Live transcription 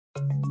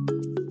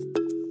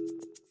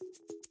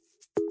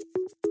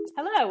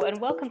Hello,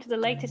 and welcome to the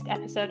latest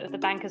episode of the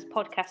Bankers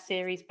podcast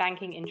series,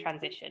 Banking in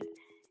Transition.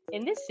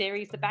 In this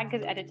series, the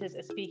Bankers editors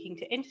are speaking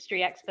to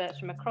industry experts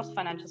from across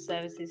financial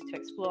services to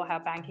explore how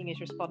banking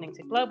is responding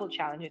to global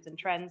challenges and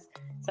trends,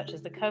 such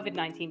as the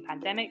COVID-19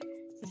 pandemic,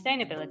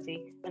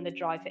 sustainability, and the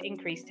drive for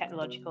increased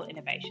technological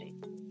innovation.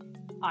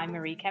 I'm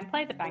Marie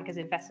Kemplay, the Bankers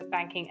Investment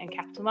Banking and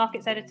Capital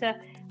Markets Editor,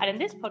 and in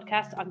this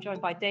podcast, I'm joined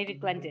by David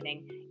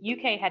Glendinning,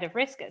 UK Head of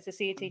Risk at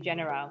Societe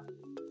Generale.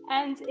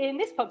 And in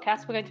this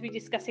podcast, we're going to be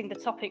discussing the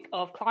topic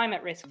of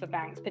climate risk for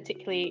banks,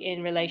 particularly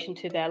in relation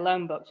to their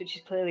loan books, which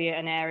is clearly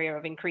an area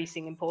of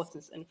increasing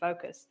importance and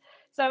focus.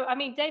 So,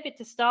 David,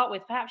 to start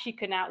with, perhaps you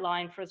can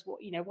outline for us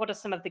what are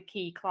some of the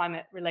key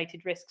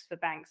climate-related risks for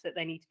banks that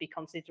they need to be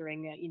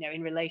considering,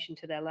 in relation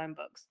to their loan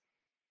books.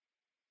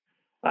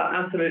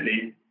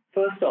 Absolutely.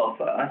 First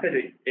off, I said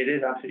it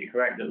is absolutely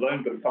correct that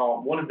loan books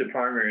are one of the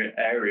primary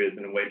areas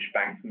in which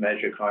banks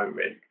measure climate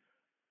risk,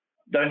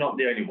 though not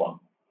the only one.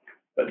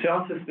 But to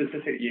answer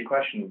specifically your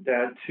question,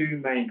 there are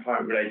two main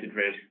climate-related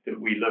risks that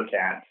we look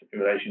at in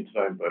relation to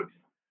loan books.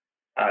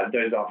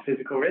 Those are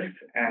physical risks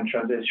and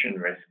transition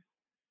risks.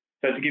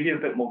 So to give you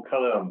a bit more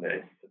color on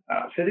this,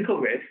 physical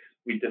risks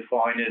we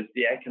define as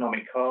the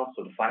economic costs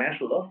or the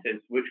financial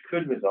losses which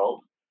could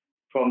result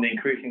from the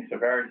increasing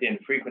severity and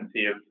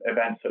frequency of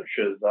events such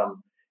as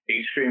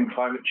extreme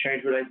climate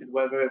change-related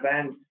weather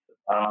events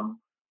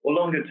or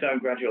longer-term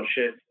gradual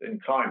shifts in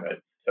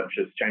climate, such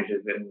as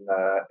changes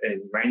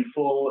in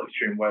rainfall,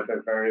 extreme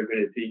weather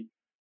variability,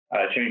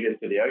 changes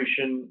to the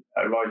ocean,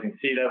 rising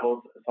sea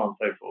levels, so on and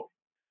so forth.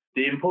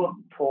 The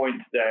important point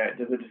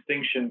there's a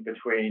distinction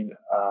between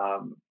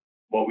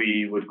what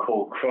we would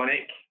call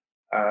chronic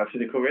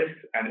physical risks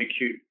and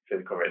acute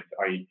physical risks,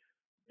 i.e.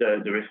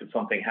 the risk of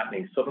something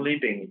happening suddenly,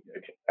 being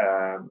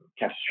a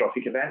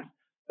catastrophic event,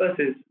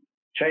 versus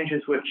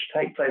changes which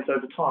take place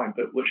over time,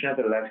 but which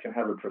nevertheless can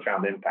have a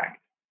profound impact.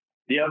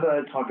 The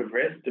other type of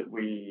risk that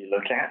we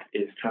look at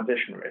is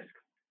transition risk.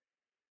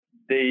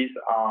 These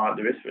are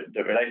the risks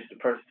that relate to the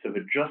process of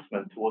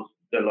adjustment towards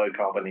the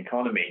low-carbon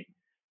economy.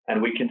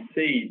 And we can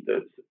see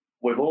that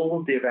with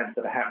all the events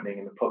that are happening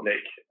in the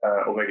public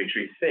or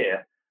regulatory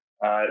sphere,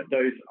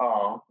 those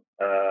are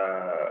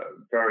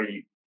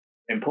very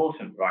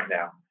important right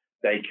now.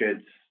 They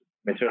could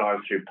materialize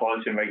through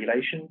policy and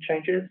regulation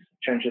changes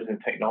in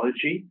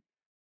technology,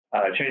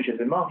 changes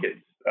in markets,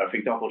 for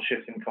example,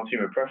 shifts in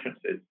consumer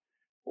preferences,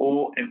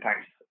 or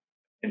impacts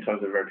in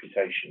terms of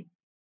reputation.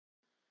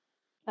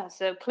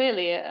 So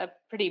clearly a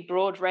pretty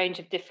broad range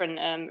of different,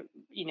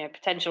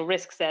 potential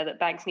risks there that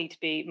banks need to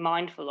be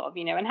mindful of,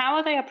 and how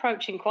are they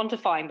approaching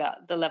quantifying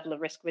the level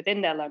of risk within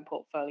their loan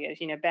portfolios,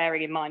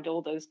 bearing in mind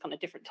all those kind of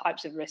different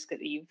types of risk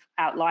that you've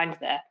outlined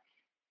there?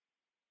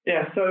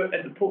 Yeah, so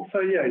at the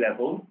portfolio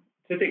level,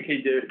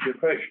 typically the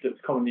approach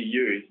that's commonly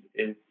used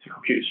is to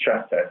compute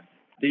stress tests.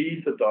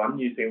 These are done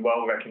using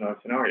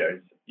well-recognized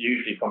scenarios,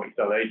 usually from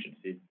external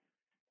agencies.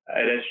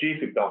 At SG,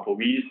 for example,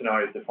 we use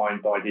scenarios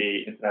defined by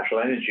the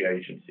International Energy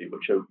Agency,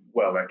 which are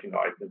well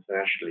recognized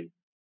internationally.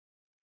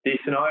 These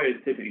scenarios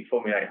typically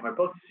formulate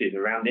hypotheses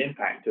around the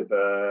impact of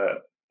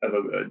a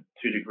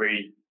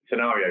 2-degree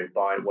scenario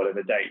by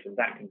whatever date, and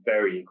that can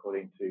vary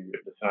according to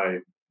the scenario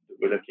that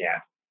we're looking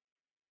at.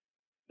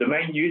 The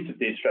main use of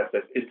these stress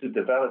tests is to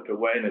develop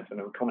awareness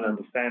and a common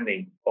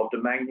understanding of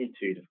the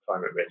magnitude of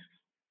climate risks.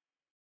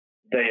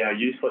 They are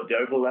useful at the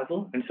overall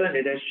level, and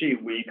certainly at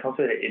SG, we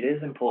consider it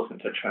is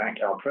important to track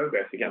our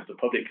progress against the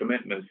public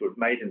commitments we've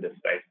made in this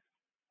space,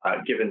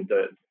 given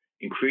that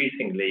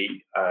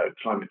increasingly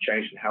climate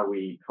change and how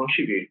we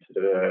contribute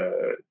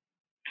to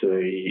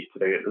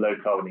the low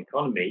carbon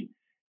economy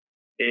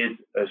is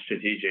a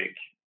strategic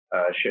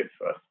shift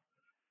for us.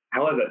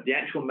 However, the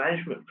actual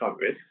management of climate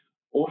risks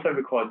also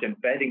requires the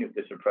embedding of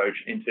this approach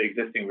into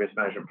existing risk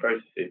management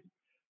processes.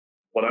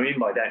 What I mean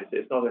by that is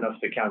it's not enough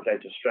to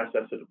calculate a stress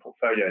test at the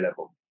portfolio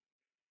level.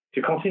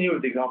 To continue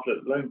with the example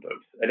of loan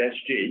books, at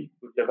SG,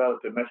 we've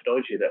developed a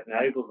methodology that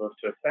enables us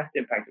to assess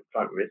the impact of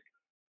climate risk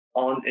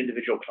on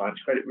individual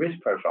clients' credit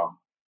risk profile.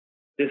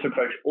 This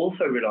approach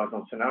also relies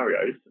on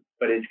scenarios,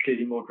 but is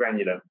clearly more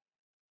granular.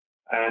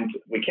 And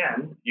we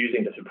can,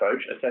 using this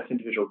approach, assess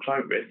individual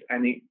client risk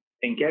and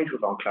engage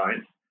with our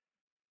clients,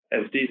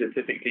 as these are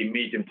typically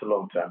medium to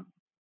long term.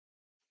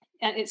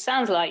 And it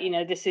sounds like,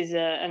 this is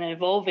an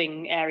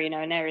evolving area,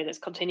 an area that's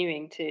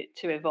continuing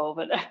to evolve.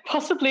 And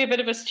possibly a bit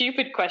of a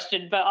stupid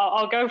question, but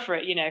I'll go for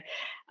it,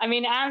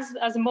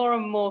 as more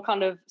and more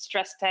kind of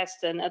stress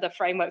tests and other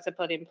frameworks are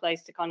put in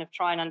place to kind of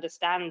try and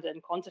understand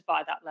and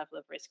quantify that level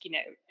of risk,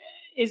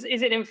 is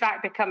it in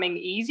fact becoming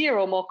easier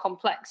or more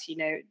complex,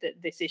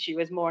 this issue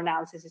as more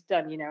analysis is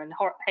done, and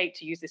hate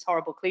to use this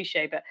horrible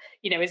cliche, but,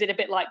 is it a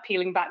bit like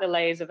peeling back the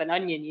layers of an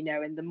onion,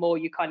 and the more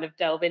you kind of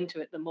delve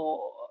into it, the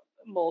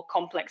more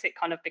complex it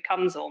kind of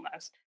becomes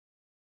almost?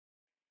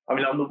 On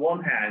the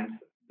one hand,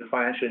 the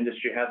financial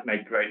industry has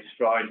made great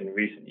strides in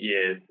recent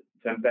years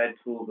to embed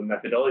tools and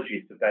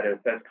methodologies to better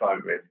assess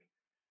climate risk.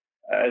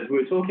 As we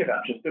were talking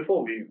about just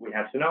before, we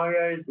have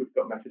scenarios, we've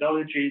got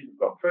methodologies, we've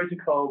got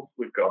protocols,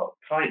 we've got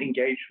client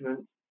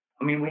engagement,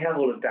 I mean, we have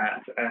all of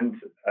that, and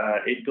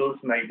it does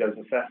make those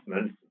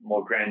assessments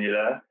more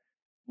granular,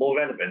 more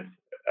relevant.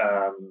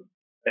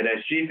 At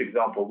SG, for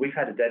example, we've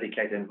had a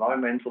dedicated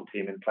environmental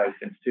team in place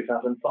since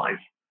 2005.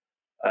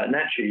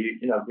 Naturally,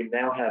 we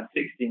now have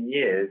 16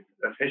 years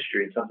of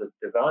history in terms of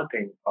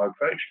developing our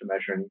approach to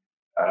measuring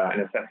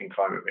and assessing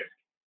climate risk.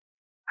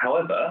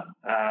 However,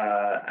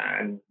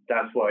 and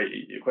that's why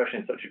your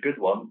question is such a good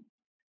one,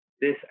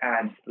 this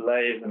adds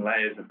layers and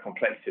layers of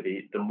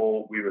complexity the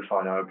more we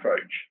refine our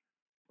approach.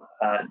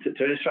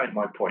 To illustrate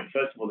my point,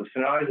 first of all, the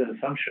scenarios and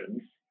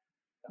assumptions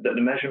that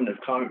the measurement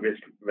of climate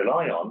risk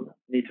rely on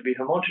need to be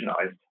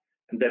homogenized,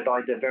 and they're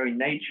by their very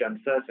nature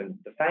uncertain.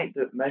 The fact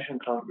that measuring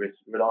climate risk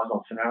relies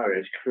on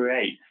scenarios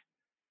creates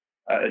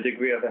a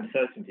degree of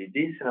uncertainty.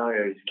 These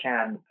scenarios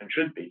can and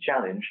should be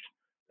challenged,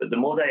 but the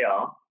more they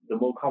are, the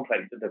more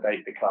complex the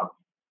debate becomes.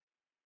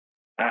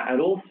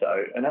 And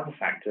also, another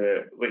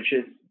factor, which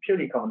is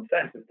purely common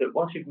sense, is that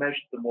once you've measured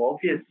the more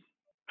obvious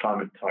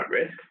climate-type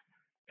risks,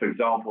 for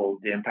example,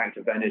 the impact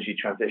of energy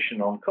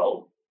transition on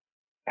coal,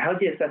 how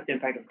do you assess the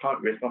impact of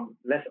climate risk on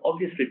less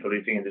obviously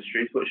polluting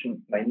industries, which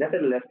may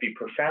nevertheless be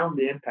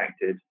profoundly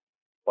impacted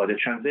by the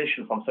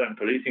transition from certain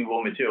polluting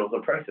raw materials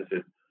or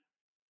processes?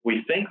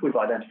 We think we've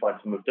identified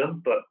some of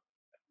them, but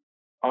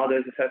are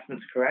those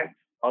assessments correct?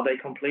 Are they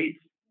complete?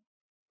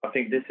 I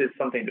think this is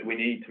something that we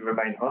need to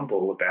remain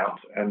humble about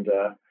and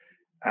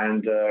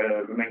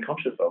remain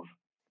conscious of.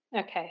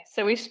 Okay,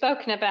 so we've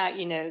spoken about,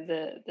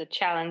 the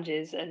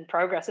challenges and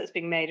progress that's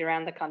being made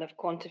around the kind of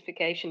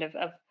quantification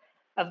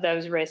of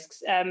those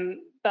risks.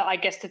 But I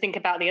guess to think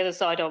about the other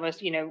side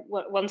almost,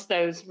 once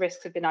those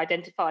risks have been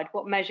identified,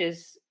 what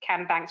measures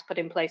can banks put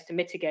in place to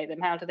mitigate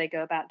them? How do they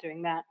go about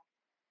doing that?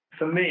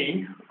 For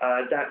me,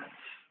 that's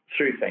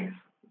three things.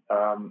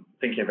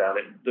 Thinking about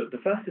it, the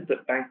first is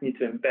that banks need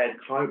to embed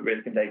climate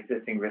risk in their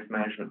existing risk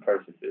management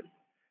processes.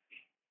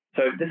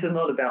 So this is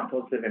not about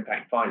positive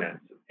impact finance.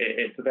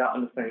 It's about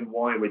understanding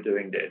why we're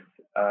doing this.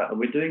 And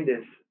we're doing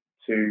this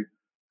to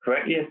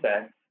correctly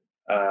assess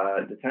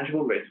the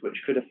tangible risk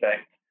which could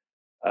affect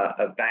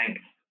a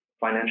bank's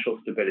financial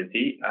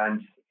stability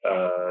and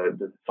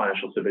the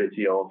financial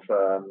stability of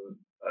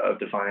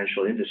the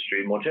financial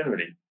industry more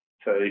generally.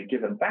 For a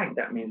given bank,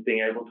 that means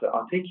being able to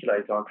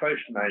articulate our approach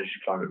to manage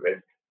climate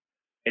risk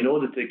in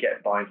order to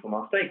get buy-in from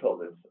our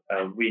stakeholders.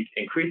 We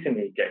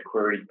increasingly get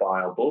queried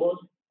by our board,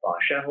 by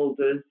our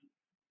shareholders,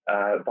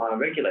 by our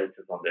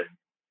regulators on this.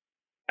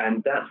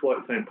 And that's why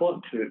it's so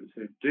important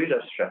to do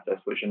those stress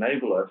tests, which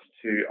enable us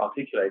to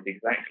articulate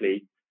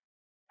exactly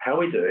how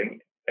we're doing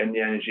in the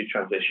energy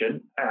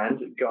transition and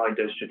guide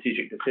those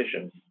strategic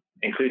decisions,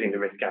 including the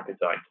risk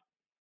appetite.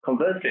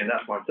 Conversely, and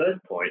that's my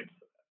third point,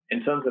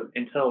 in terms of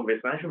internal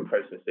risk management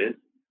processes,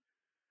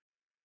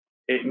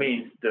 it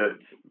means that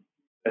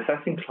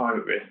assessing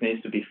climate risk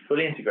needs to be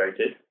fully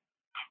integrated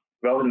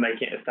rather than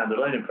making it a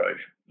standalone approach,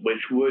 which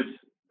would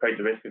create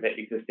the risk of it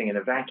existing in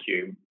a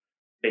vacuum,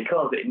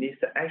 because it needs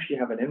to actually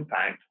have an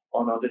impact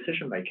on our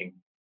decision making.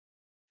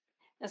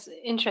 That's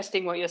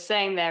interesting what you're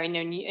saying there,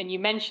 and you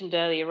mentioned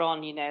earlier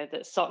on,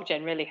 that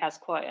SocGen really has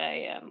quite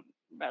a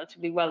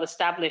relatively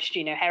well-established,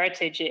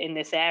 heritage in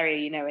this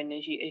area, and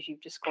as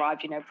you've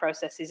described,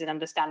 processes and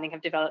understanding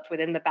have developed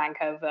within the bank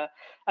over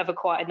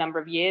quite a number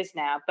of years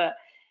now. But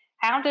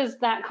how does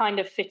that kind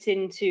of fit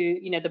into,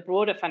 the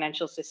broader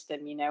financial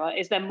system?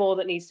 Is there more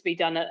that needs to be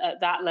done at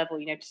that level,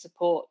 to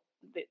support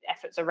the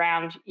efforts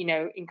around,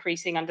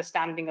 increasing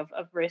understanding of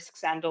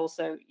risks, and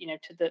also,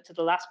 to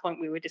the last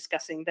point we were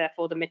discussing,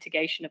 therefore the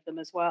mitigation of them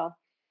as well?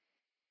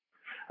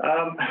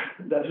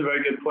 That's a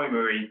very good point,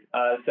 Marie.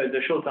 So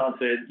the short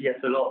answer is yes,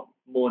 a lot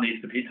more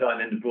needs to be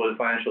done in the broader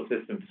financial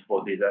system to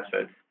support these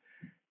efforts,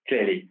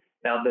 clearly.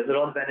 Now, there's a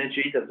lot of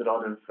energy, there's a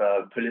lot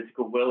of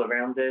political will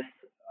around this.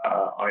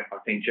 I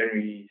think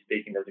generally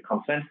speaking, there's a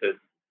consensus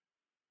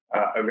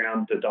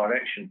around the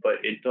direction, but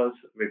it does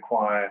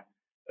require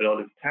a lot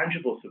of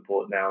tangible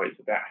support now. It's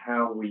about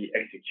how we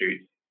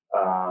execute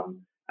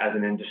as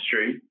an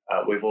industry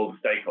with all the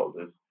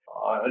stakeholders.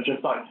 I'd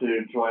just like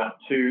to draw out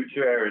two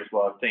areas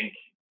where I think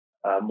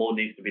more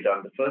needs to be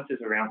done. The first is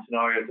around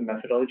scenarios and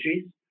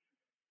methodologies.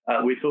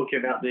 We're talking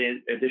about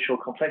the additional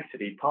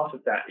complexity. Part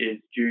of that is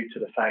due to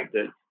the fact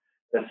that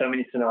there's so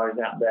many scenarios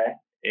out there.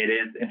 It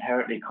is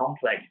inherently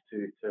complex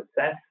to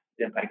assess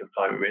the impact of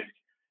climate risk,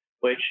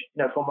 which,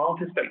 from our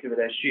perspective at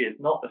SG, is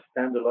not a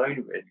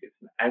standalone risk. It's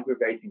an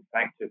aggravating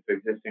factor for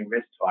existing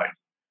risk types.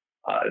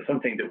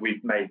 Something that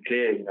we've made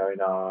clear,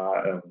 in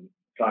our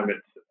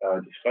climate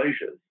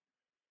disclosures.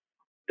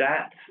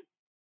 That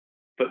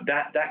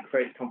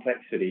creates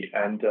complexity,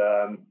 and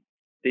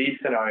these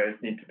scenarios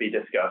need to be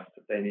discussed.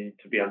 They need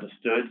to be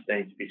understood. They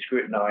need to be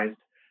scrutinized,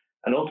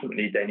 and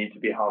ultimately they need to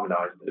be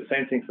harmonized. The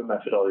same thing for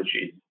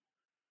methodologies.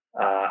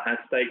 As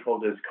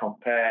stakeholders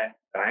compare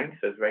banks,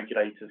 as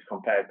regulators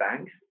compare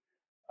banks,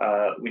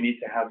 we need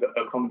to have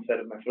a common set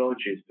of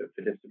methodologies for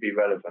this to be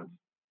relevant.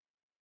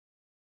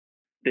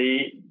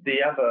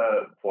 The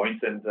other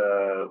point, and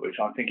which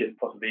I think is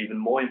possibly even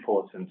more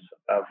important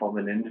from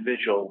an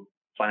individual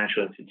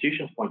financial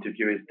institution's point of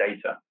view, is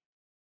data.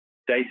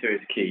 data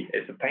is key.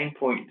 It's a pain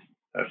point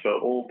for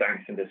all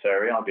banks in this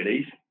area, I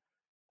believe.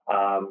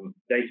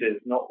 Data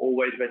is not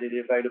always readily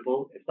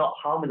available. It's not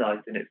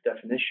harmonized in its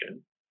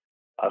definition.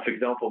 For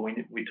example,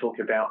 when we talk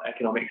about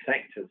economic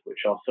sectors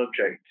which are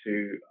subject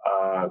to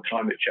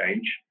climate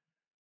change,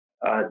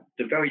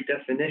 the very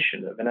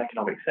definition of an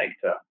economic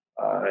sector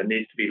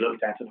needs to be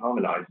looked at and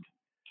harmonized.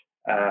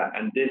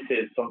 And this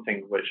is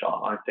something which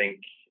I think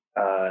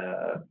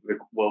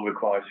will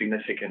require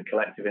significant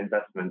collective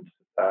investment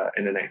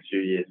in the next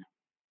few years.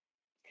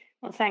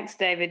 Well, thanks,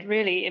 David.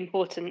 Really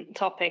important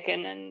topic,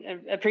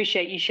 and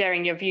appreciate you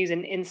sharing your views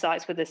and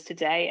insights with us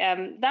today.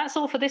 That's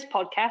all for this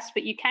podcast,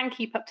 but you can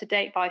keep up to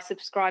date by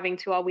subscribing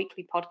to our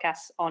weekly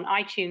podcasts on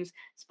iTunes,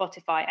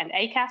 Spotify, and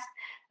Acast,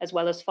 as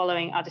well as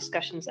following our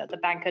discussions at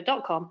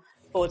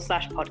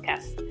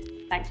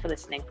thebanker.com/podcast. Thanks for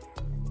listening.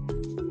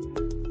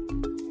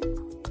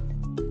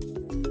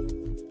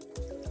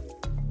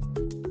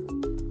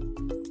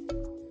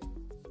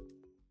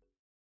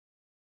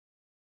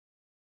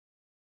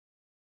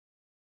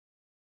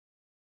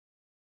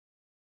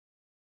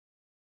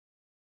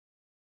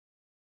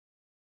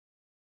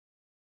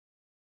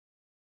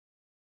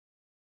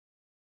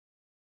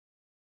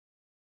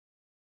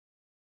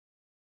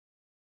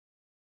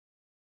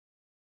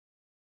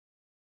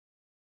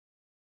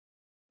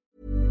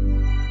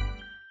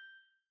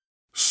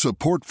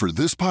 Support for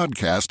this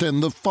podcast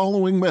and the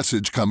following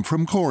message come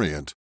from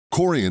Corient.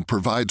 Corient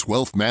provides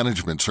wealth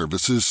management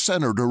services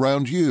centered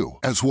around you.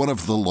 As one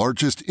of the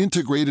largest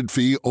integrated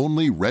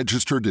fee-only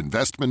registered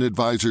investment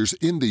advisors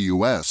in the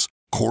U.S.,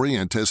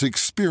 Corient has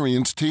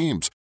experienced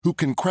teams who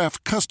can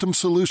craft custom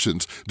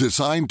solutions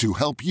designed to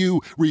help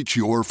you reach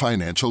your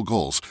financial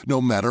goals,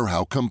 no matter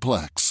how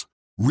complex.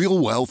 Real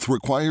wealth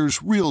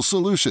requires real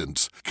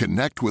solutions.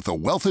 Connect with a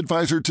wealth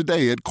advisor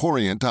today at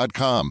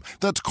Corient.com.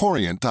 That's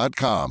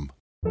Corient.com.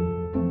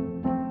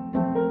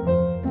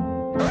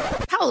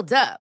 Hold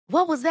up.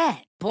 What was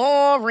that?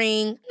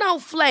 Boring. No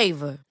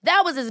flavor.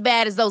 That was as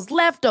bad as those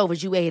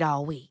leftovers you ate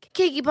all week.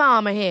 Keke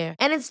Palmer here,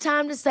 and it's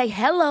time to say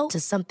hello to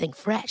something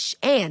fresh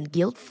and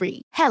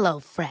guilt-free.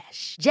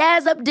 HelloFresh.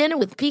 Jazz up dinner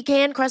with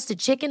pecan-crusted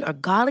chicken or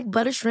garlic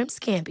butter shrimp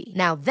scampi.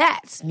 Now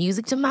that's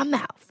music to my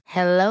mouth.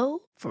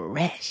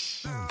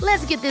 HelloFresh.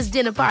 Let's get this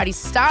dinner party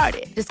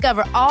started.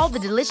 Discover all the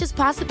delicious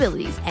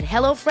possibilities at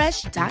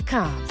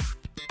HelloFresh.com.